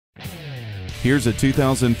Here's a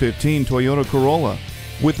 2015 Toyota Corolla.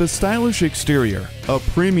 With a stylish exterior, a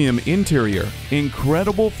premium interior,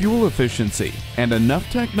 incredible fuel efficiency, and enough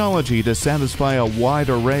technology to satisfy a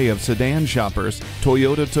wide array of sedan shoppers,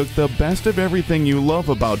 Toyota took the best of everything you love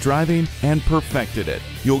about driving and perfected it.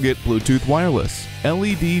 You'll get Bluetooth wireless,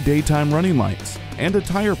 LED daytime running lights, and a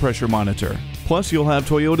tire pressure monitor. Plus, you'll have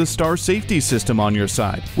Toyota's Star Safety System on your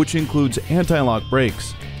side, which includes anti-lock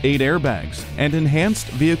brakes, 8 airbags, and enhanced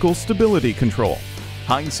vehicle stability control.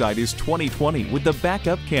 Hindsight is 20/20 with the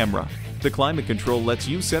backup camera. The climate control lets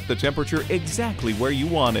you set the temperature exactly where you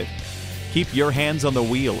want it. Keep your hands on the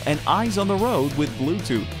wheel and eyes on the road with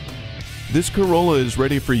Bluetooth. This Corolla is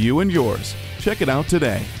ready for you and yours. Check it out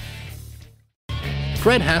today.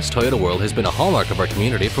 Fred Haas Toyota World has been a hallmark of our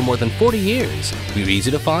community for more than 40 years. We're easy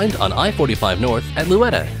to find on I-45 North at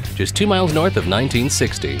Louetta, just 2 miles north of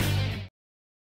 1960.